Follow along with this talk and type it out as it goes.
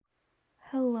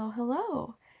Hello,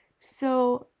 hello.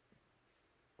 So,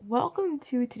 welcome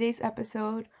to today's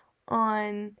episode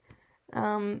on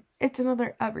it's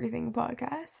another everything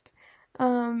podcast.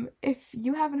 If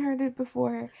you haven't heard it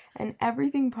before, an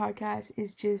everything podcast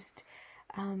is just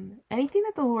anything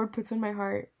that the Lord puts on my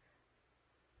heart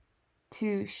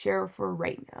to share for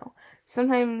right now.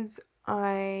 Sometimes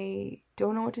I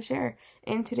don't know what to share.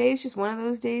 And today is just one of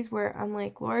those days where I'm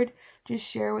like, Lord, just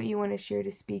share what you want to share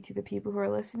to speak to the people who are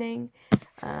listening.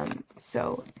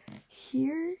 So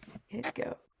here it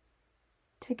goes.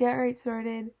 To get right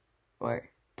started, or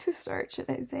to start, should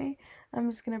I say, I'm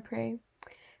just going to pray.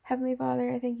 Heavenly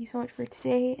Father, I thank you so much for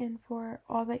today and for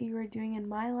all that you are doing in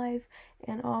my life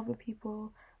and all of the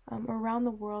people around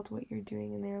the world, what you're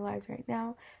doing in their lives right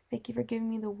now. Thank you for giving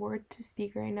me the word to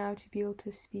speak right now to be able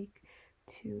to speak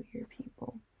to your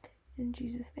people. In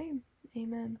Jesus' name,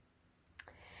 amen.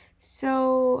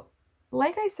 So,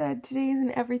 like I said, today is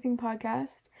an everything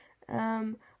podcast.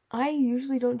 I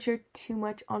usually don't share too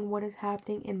much on what is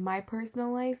happening in my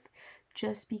personal life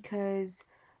just because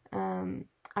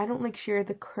I don't like share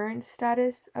the current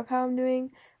status of how I'm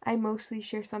doing. I mostly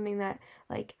share something that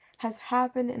like has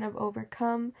happened and I've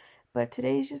overcome. But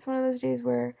today is just one of those days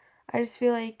where I just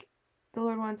feel like the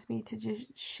Lord wants me to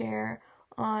just share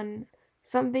on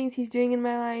some things He's doing in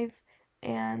my life,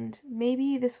 and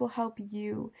maybe this will help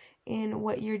you in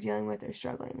what you're dealing with or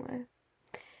struggling with.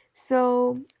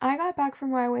 So I got back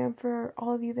from YWAM. For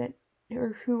all of you that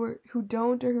who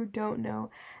don't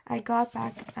know, I got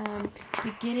back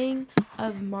beginning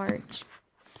of March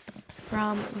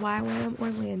from YWAM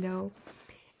Orlando,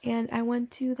 and I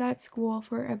went to that school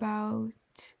for about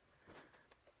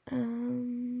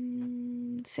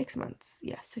 6 months.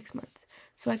 Yeah, 6 months.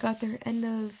 So I got there end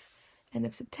of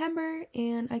September,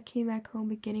 and I came back home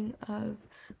beginning of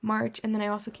March, and then I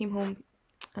also came home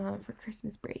for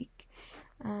Christmas break.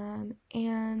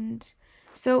 And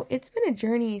so it's been a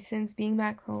journey since being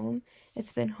back home.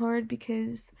 It's been hard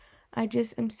because I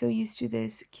just am so used to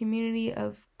this community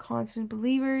of constant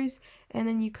believers, and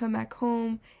then you come back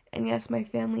home, and yes, my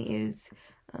family is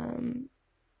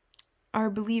are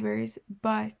believers,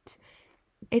 but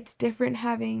it's different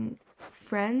having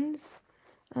friends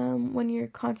when you're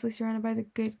constantly surrounded by the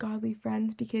good godly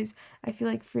friends, because I feel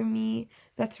like for me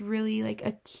that's really like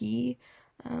a key.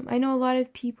 I know a lot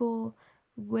of people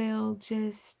will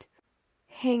just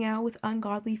hang out with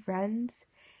ungodly friends,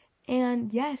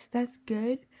 and yes, that's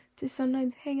good to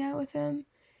sometimes hang out with them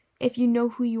if you know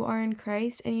who you are in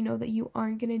Christ and you know that you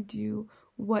aren't going to do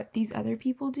what these other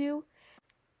people do.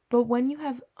 But when you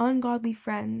have ungodly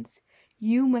friends,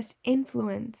 you must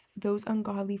influence those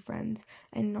ungodly friends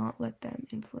and not let them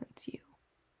influence you.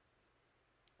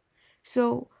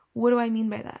 So what do I mean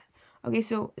by that? Okay,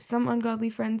 so some ungodly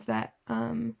friends that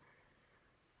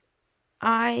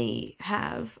I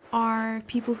have are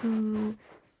people who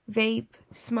vape,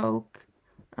 smoke,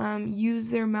 use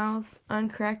their mouth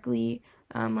incorrectly,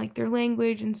 like their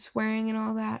language and swearing and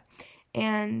all that,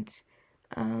 and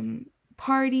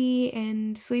party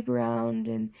and sleep around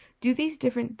and do these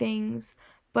different things,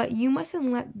 but you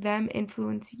mustn't let them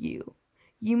influence you.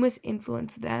 You must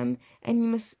influence them, and you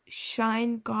must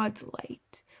shine God's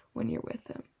light when you're with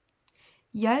them.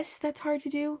 Yes, that's hard to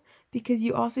do because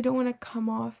you also don't want to come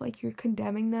off like you're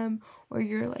condemning them or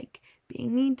you're like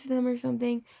being mean to them or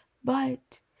something,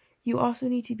 but you also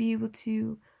need to be able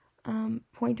to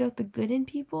point out the good in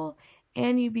people,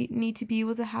 and you need to be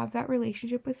able to have that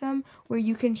relationship with them where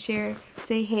you can say,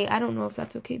 hey, I don't know if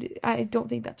that's okay to do. I don't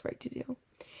think that's right to do.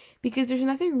 Because there's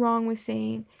nothing wrong with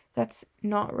saying that's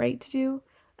not right to do,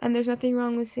 and there's nothing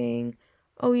wrong with saying,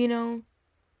 oh, I'm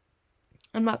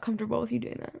not comfortable with you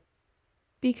doing that.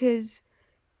 Because,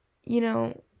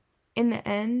 in the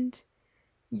end,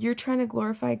 you're trying to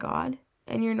glorify God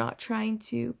and you're not trying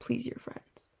to please your friends.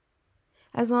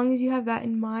 As long as you have that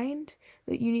in mind,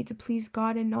 that you need to please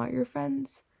God and not your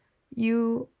friends,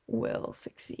 you will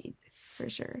succeed for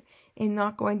sure in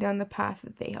not going down the path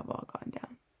that they have all gone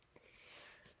down.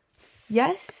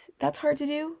 Yes, that's hard to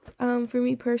do. For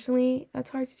me personally,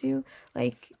 that's hard to do.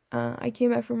 Like, I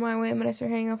came back from YWAM and I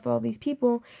started hanging out with all these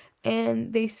people,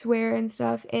 and they swear and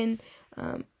stuff, and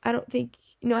I don't think,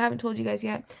 I haven't told you guys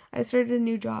yet, I started a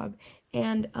new job,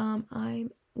 and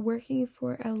I'm working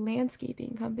for a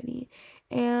landscaping company,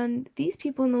 and these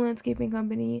people in the landscaping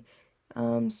company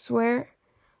swear,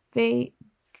 they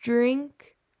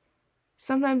drink,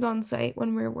 sometimes on site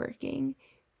when we're working,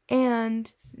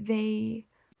 and they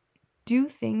do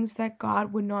things that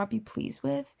God would not be pleased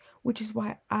with, which is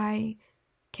why I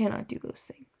cannot do those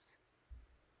things.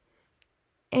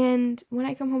 And when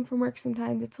I come home from work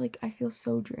sometimes, it's like I feel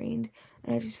so drained,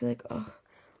 and I just feel like, ugh,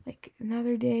 like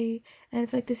another day, and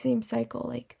it's like the same cycle.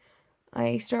 Like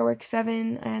I start work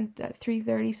 7 and at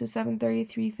 3:30, so 7:30,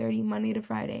 3:30, Monday to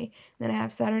Friday. Then I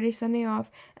have Saturday, Sunday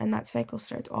off, and that cycle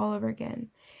starts all over again.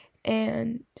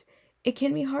 And it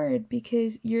can be hard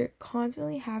because you're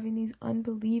constantly having these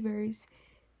unbelievers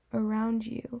around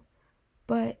you,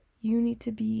 but you need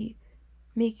to be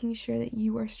making sure that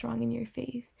you are strong in your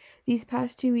faith. These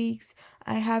past 2 weeks,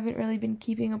 I haven't really been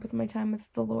keeping up with my time with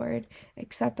the Lord,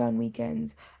 except on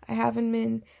weekends. I haven't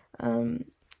been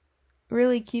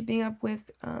really keeping up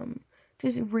with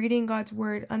just reading God's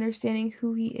word, understanding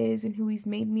who He is and who He's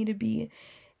made me to be.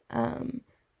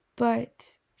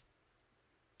 But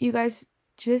you guys,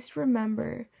 just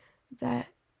remember that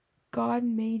God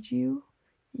made you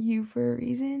for a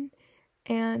reason,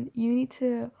 and you need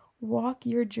to walk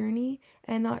your journey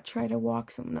and not try to walk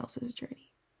someone else's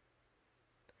journey.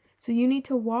 So you need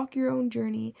to walk your own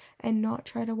journey and not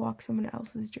try to walk someone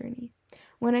else's journey.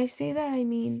 When I say that, I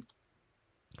mean,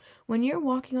 when you're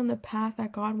walking on the path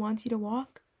that God wants you to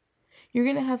walk, you're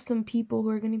going to have some people who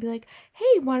are going to be like,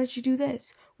 hey, why don't you do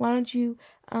this? Why don't you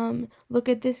look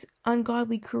at this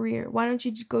ungodly career? Why don't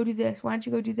you go do this? Why don't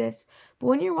you go do this? But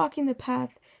when you're walking the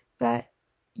path that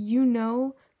you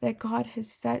know that God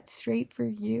has set straight for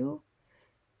you,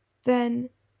 then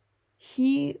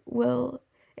He will,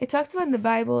 it talks about in the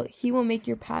Bible, He will make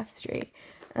your path straight.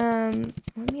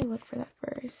 Let me look for that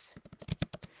verse.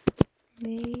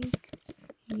 Make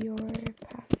your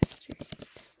path straight.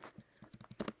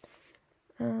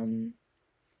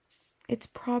 It's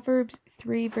Proverbs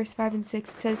 3, verse 5 and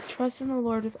 6. It says, trust in the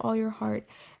Lord with all your heart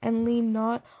and lean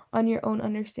not on your own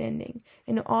understanding.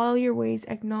 In all your ways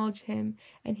acknowledge Him,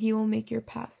 and He will make your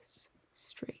paths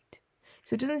straight.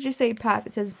 So it doesn't just say path,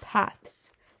 it says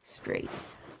paths straight.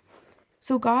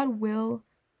 So God will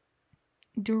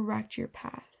direct your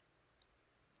path.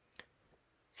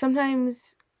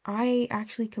 Sometimes I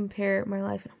actually compare my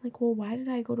life and I'm like, well, why did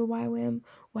I go to YWAM?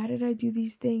 Why did I do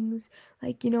these things?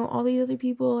 Like, all these other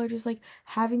people are just like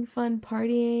having fun,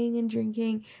 partying and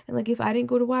drinking. And like, if I didn't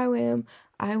go to YWAM,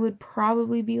 I would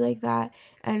probably be like that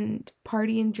and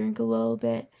party and drink a little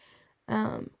bit.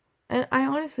 And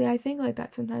I think like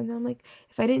that sometimes. And I'm like,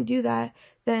 if I didn't do that,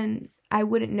 then I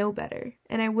wouldn't know better.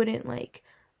 And I wouldn't like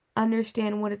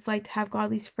understand what it's like to have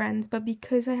godly friends. But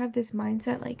because I have this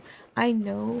mindset, like, I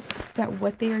know that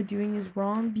what they are doing is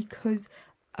wrong because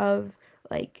of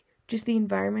like just the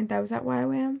environment that was at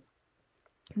YWAM,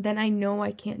 then I know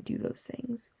I can't do those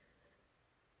things.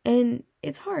 And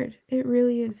it's hard. It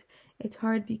really is. It's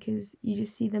hard because you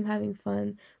just see them having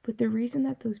fun. But the reason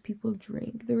that those people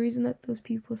drink, the reason that those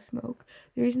people smoke,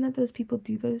 the reason that those people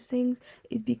do those things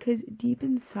is because deep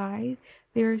inside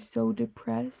they are so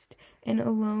depressed and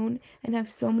alone and have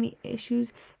so many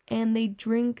issues, and they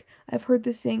drink. I've heard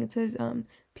this saying, it says,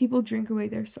 people drink away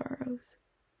their sorrows.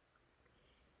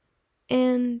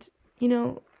 And,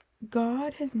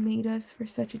 God has made us for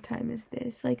such a time as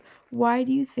this. Like, why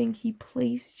do you think He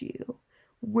placed you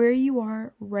where you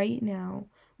are right now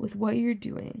with what you're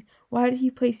doing? Why did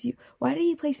He place you? Why did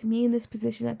He place me in this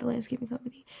position at the landscaping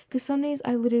company? Because some days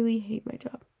I literally hate my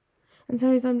job. And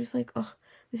some days I'm just like, oh,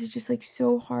 this is just like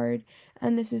so hard.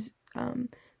 And this is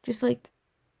just like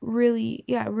really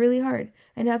hard.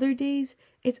 And other days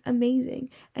it's amazing.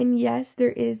 And yes,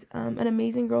 there is an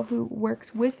amazing girl who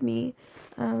works with me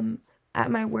at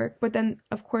my work, but then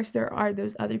of course there are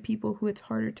those other people who it's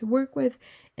harder to work with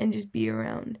and just be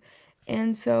around.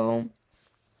 And so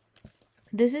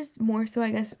this is more so,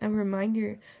 I guess, a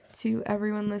reminder to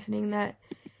everyone listening that,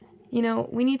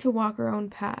 we need to walk our own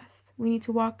path. We need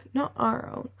to walk, not our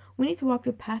own, we need to walk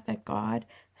the path that God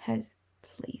has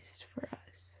placed for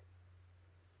us.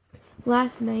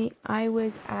 Last night I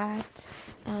was at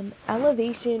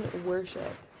Elevation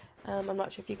Worship. I'm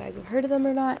not sure if you guys have heard of them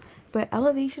or not, but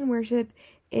Elevation Worship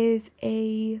is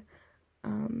it's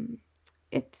an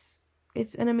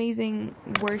amazing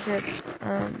worship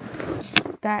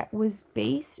that was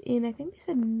based in, I think they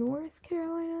said North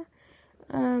Carolina,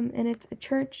 and it's a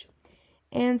church.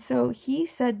 And so he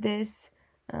said this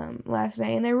last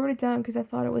night, and I wrote it down because I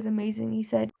thought it was amazing. He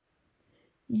said,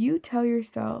 you tell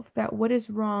yourself that what is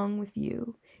wrong with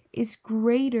you is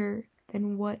greater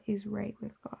than what is right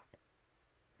with God.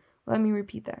 Let me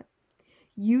repeat that.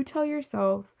 You tell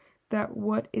yourself that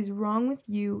what is wrong with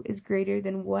you is greater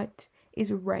than what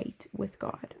is right with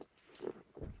God.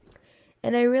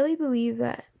 And I really believe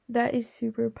that that is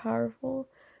super powerful,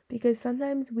 because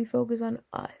sometimes we focus on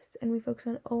us and we focus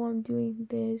on, oh, I'm doing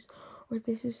this, or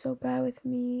this is so bad with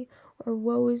me, or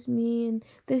woe is me, and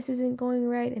this isn't going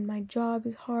right, and my job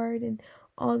is hard, and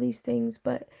all these things.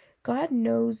 But God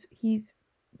knows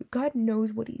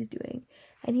what He's doing.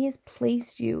 and He has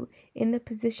placed you in the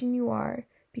position you are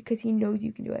because He knows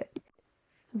you can do it.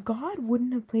 God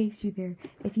wouldn't have placed you there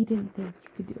if He didn't think you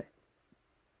could do it.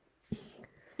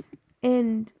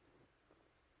 And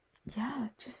it's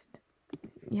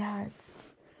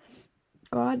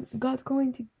God's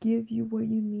going to give you what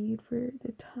you need for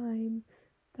the time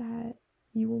that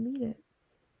you will need it.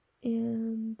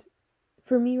 And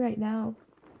for me right now,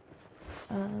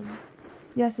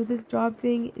 so this job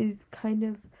thing is kind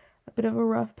of a bit of a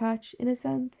rough patch in a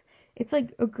sense. It's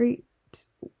like a great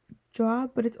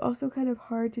job, but it's also kind of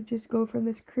hard to just go from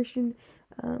this Christian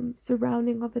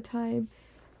surrounding all the time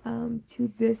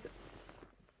to this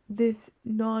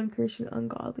non-Christian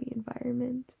ungodly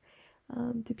environment,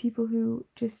 to people who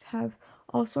just have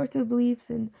all sorts of beliefs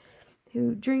and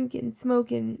who drink and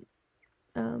smoke and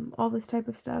all this type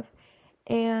of stuff.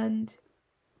 And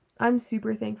I'm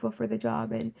super thankful for the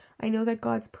job, and I know that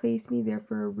God's placed me there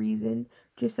for a reason,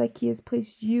 just like He has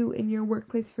placed you in your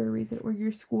workplace for a reason, or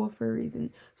your school for a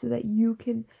reason, so that you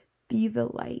can be the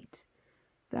light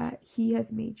that He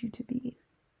has made you to be.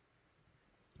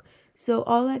 So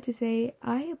all that to say,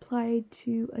 I applied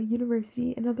to a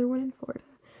university, another one in Florida.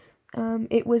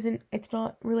 It's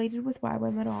not related with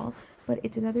YWAM at all, but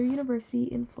it's another university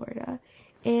in Florida.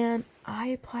 And I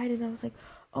applied and I was like,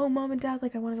 oh, Mom and Dad,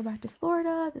 like, I want to go back to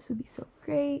Florida. This would be so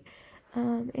great.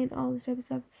 And all this type of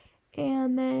stuff.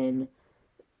 And then,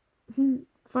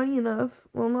 funny enough,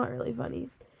 well, not really funny,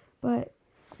 but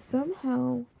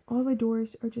somehow all the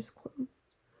doors are just closed.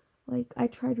 Like, I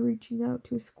tried reaching out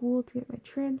to a school to get my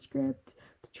transcript,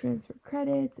 to transfer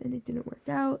credits, and it didn't work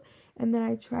out. And then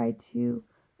I tried to,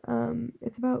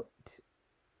 it's about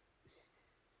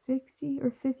 60 or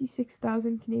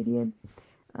 56,000 Canadian,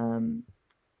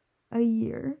 a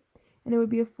year. And it would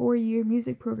be a 4-year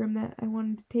music program that I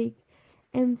wanted to take.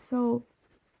 And so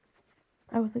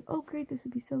I was like, oh, great, this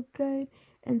would be so good.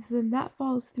 And so then that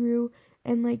falls through,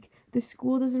 and like the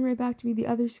school doesn't write back to me, the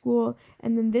other school,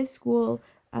 and then this school,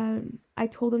 I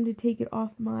told them to take it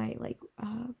off my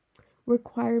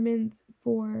requirements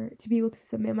to be able to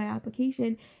submit my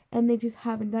application, and they just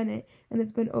haven't done it, and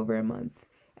it's been over a month,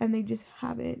 and they just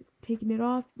haven't taken it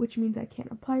off, which means I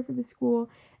can't apply for the school.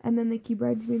 And then they keep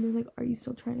writing to me and they're like, are you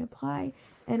still trying to apply?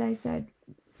 And I said,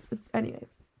 anyway,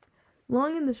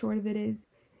 long and the short of it is,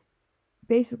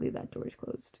 basically that door is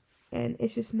closed, and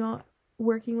it's just not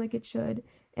working like it should.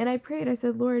 And I prayed, I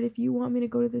said, Lord, if you want me to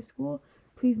go to this school,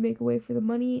 please make a way for the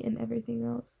money and everything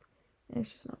else. And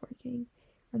it's just not working.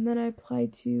 And then I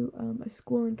applied to a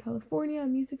school in California, a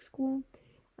music school,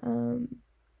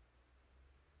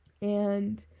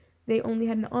 and they only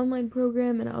had an online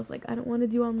program, and I was like, I don't want to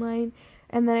do online.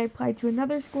 And then I applied to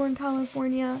another school in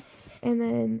California, and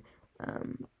then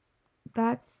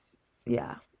applied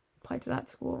to that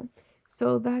school.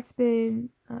 So that's been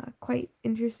quite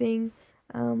interesting.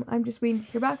 I'm just waiting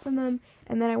to hear back from them,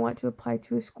 and then I want to apply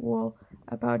to a school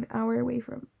about an hour away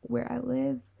from where I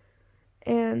live.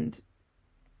 And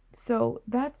so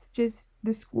that's just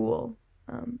the school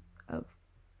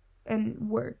and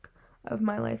work of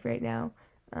my life right now.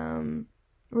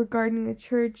 Regarding the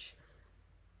church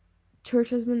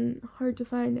has been hard to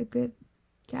find a good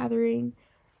gathering,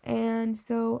 and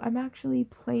so I'm actually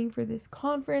playing for this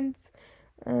conference,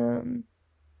 and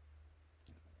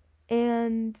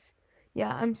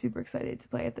I'm super excited to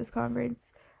play at this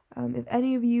conference. If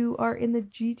any of you are in the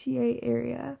GTA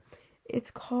area,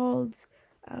 it's called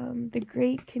the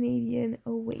Great Canadian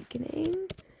Awakening,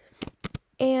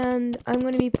 and I'm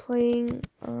going to be playing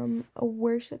a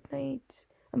worship night.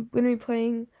 I'm going to be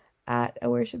playing at a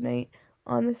worship night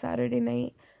on the Saturday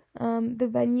night. The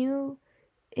venue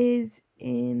is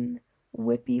in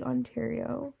Whitby,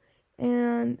 Ontario,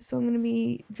 and so I'm going to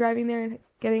be driving there and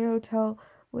getting a hotel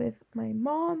with my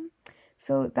mom.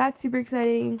 So that's super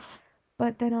exciting.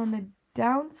 But then on the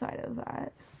downside of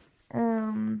that,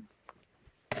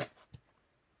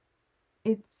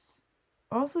 it's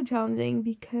also challenging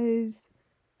because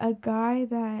a guy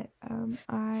that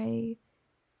I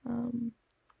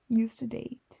used to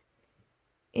date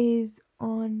is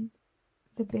on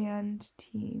the band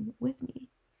team with me.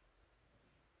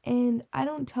 And I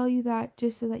don't tell you that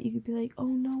just so that you could be like, oh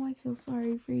no, I feel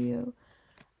sorry for you.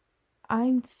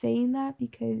 I'm saying that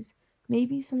because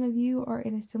maybe some of you are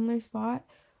in a similar spot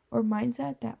or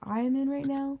mindset that I am in right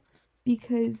now.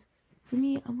 Because for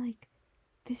me, I'm like,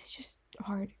 this is just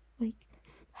hard. Like,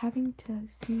 having to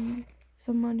see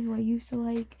someone who I used to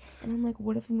like, and I'm like,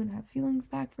 what if I'm gonna have feelings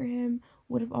back for him?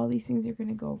 What if all these things are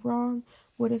gonna go wrong?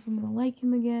 What if I'm gonna like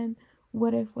him again?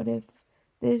 What if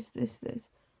this?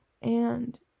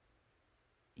 And,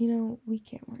 we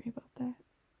can't worry about that.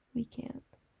 We can't.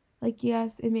 Like,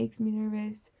 yes, it makes me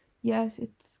nervous. Yes,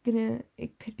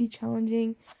 it could be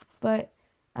challenging, but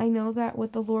I know that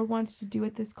what the Lord wants to do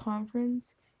at this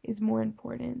conference is more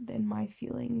important than my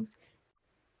feelings.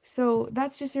 So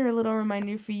that's just a little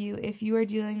reminder for you if you are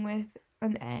dealing with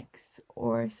an ex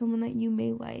or someone that you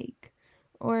may like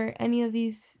or any of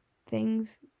these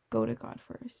things, go to God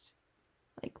first.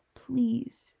 Like,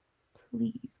 please,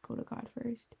 please go to God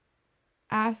first.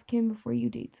 Ask Him before you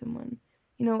date someone.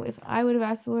 If I would have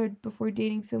asked the Lord before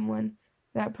dating someone,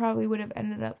 that probably would have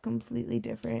ended up completely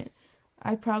different.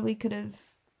 I probably could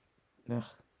have,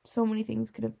 so many things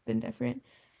could have been different.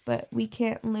 But we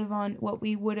can't live on what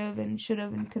we would have and should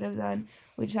have and could have done.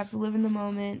 We just have to live in the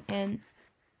moment and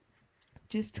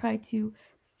just try to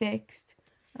fix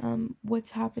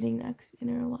what's happening next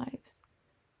in our lives.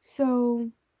 So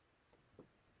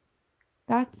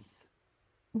that's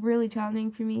really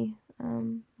challenging for me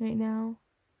right now.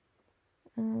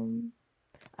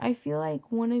 I feel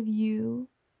like one of you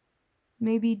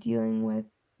may be dealing with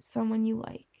someone you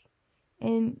like,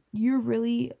 and you're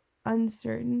really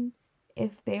uncertain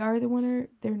if they are the one or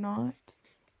they're not,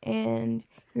 and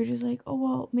you're just like, oh,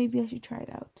 well, maybe I should try it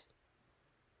out.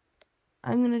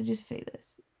 I'm gonna just say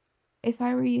this. If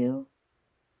I were you,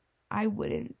 I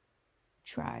wouldn't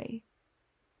try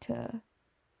to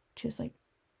just like,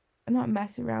 not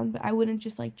mess around, but I wouldn't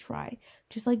just like try.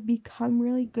 Just like become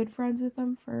really good friends with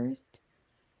them first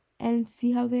and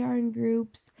see how they are in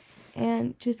groups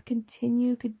and just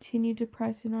continue to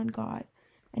press in on God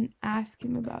and ask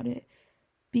Him about it.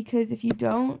 Because if you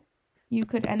don't, you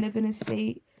could end up in a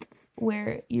state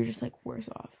where you're just like worse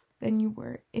off than you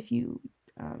were if you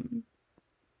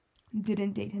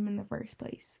didn't date him in the first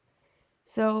place.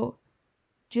 So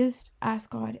just ask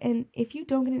God. And if you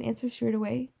don't get an answer straight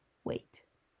away, wait.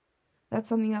 That's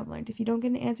something I've learned. If you don't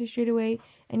get an answer straight away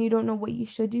and you don't know what you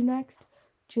should do next,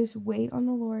 just wait on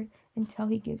the Lord until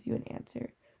He gives you an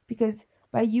answer. Because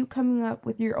by you coming up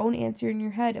with your own answer in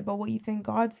your head about what you think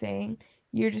God's saying,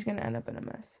 you're just going to end up in a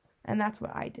mess. And that's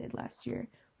what I did last year.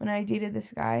 When I dated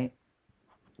this guy,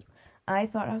 I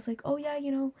was like, oh yeah,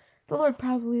 the Lord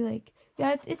probably like,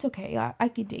 yeah, it's okay. I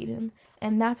could date him.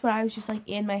 And that's what I was just like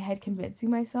in my head convincing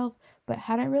myself. But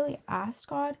had I really asked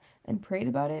God and prayed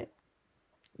about it?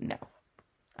 No,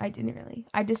 I didn't really.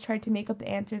 I just tried to make up the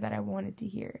answer that I wanted to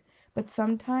hear. But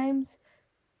sometimes,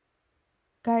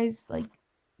 guys, like,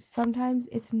 sometimes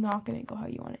it's not going to go how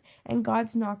you want it. And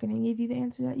God's not going to give you the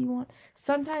answer that you want.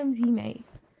 Sometimes He may.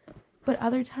 But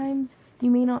other times, you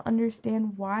may not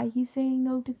understand why He's saying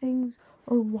no to things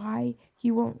or why He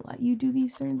won't let you do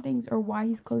these certain things or why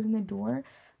He's closing the door.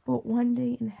 But one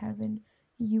day in heaven,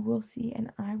 you will see,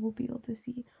 and I will be able to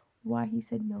see why He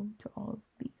said no to all of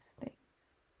these things.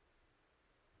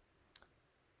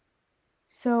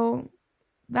 So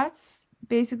that's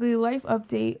basically life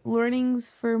update,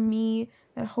 learnings for me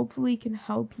that hopefully can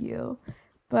help you.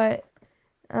 But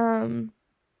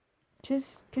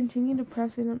just continue to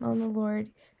press in on the Lord,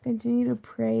 continue to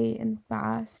pray and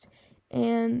fast.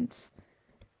 And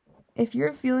if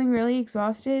you're feeling really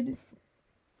exhausted,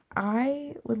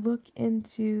 I would look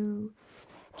into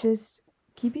just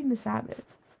keeping the Sabbath.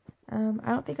 I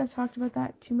don't think I've talked about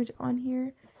that too much on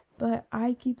here, but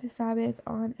I keep the Sabbath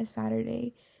on a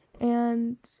Saturday,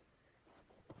 and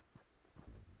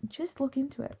just look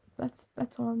into it.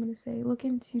 That's all I'm gonna say. Look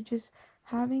into just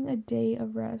having a day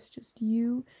of rest, just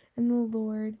you and the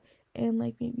Lord, and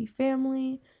like maybe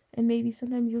family, and maybe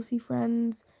sometimes you'll see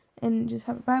friends and just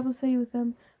have a Bible study with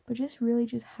them, but just really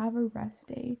just have a rest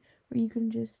day where you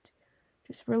can just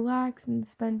relax and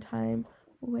spend time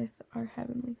with our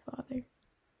Heavenly Father.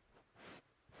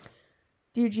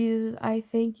 Dear Jesus, I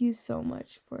thank you so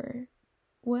much for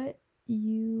what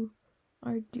you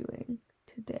are doing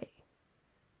today.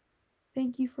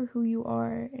 Thank you for who you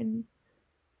are, and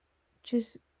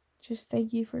just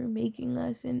thank you for making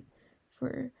us and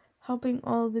for helping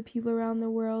all of the people around the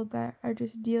world that are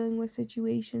just dealing with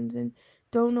situations and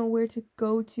don't know where to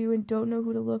go to and don't know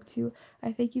who to look to.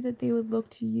 I thank you that they would look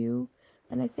to you,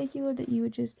 and I thank you, Lord, that you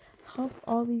would just help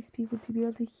all these people to be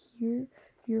able to hear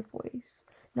your voice,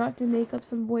 not to make up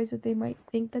some voice that they might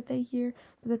think that they hear,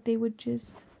 but that they would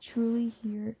just truly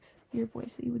hear your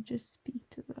voice, that you would just speak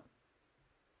to them.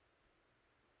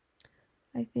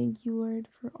 I thank you, Lord,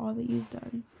 for all that you've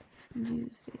done. In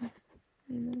Jesus' name,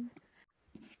 amen.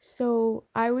 So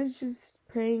I was just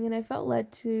praying and I felt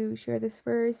led to share this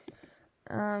verse.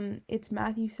 It's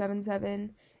Matthew 7:7.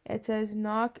 It says,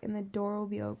 knock and the door will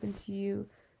be open to you.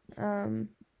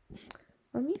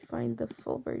 Let me find the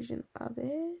full version of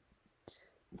it.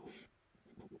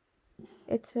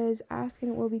 It says, ask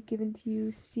and it will be given to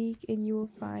you. Seek and you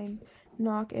will find.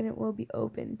 Knock and it will be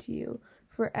open to you.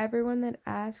 For everyone that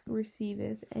asks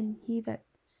receiveth, and he that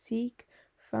seek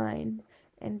find,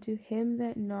 and to him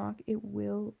that knock it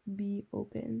will be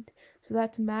opened. So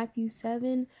that's Matthew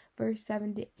 7, verse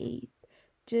 7 to 8.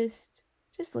 Just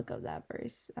look up that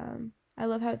verse. I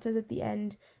love how it says at the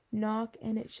end, knock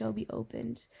and it shall be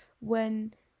opened.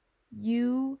 When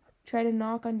you try to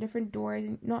knock on different doors,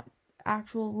 not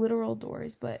actual literal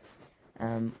doors, but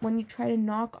when you try to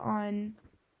knock on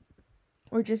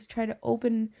or just try to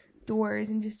open doors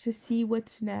and just to see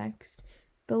what's next,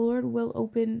 the Lord will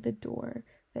open the door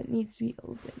that needs to be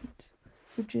opened.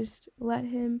 So just let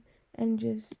him and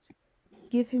just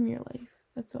give him your life.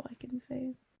 That's all I can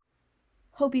say.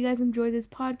 Hope you guys enjoyed this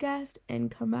podcast and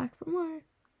come back for more.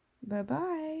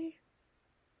 Bye-bye.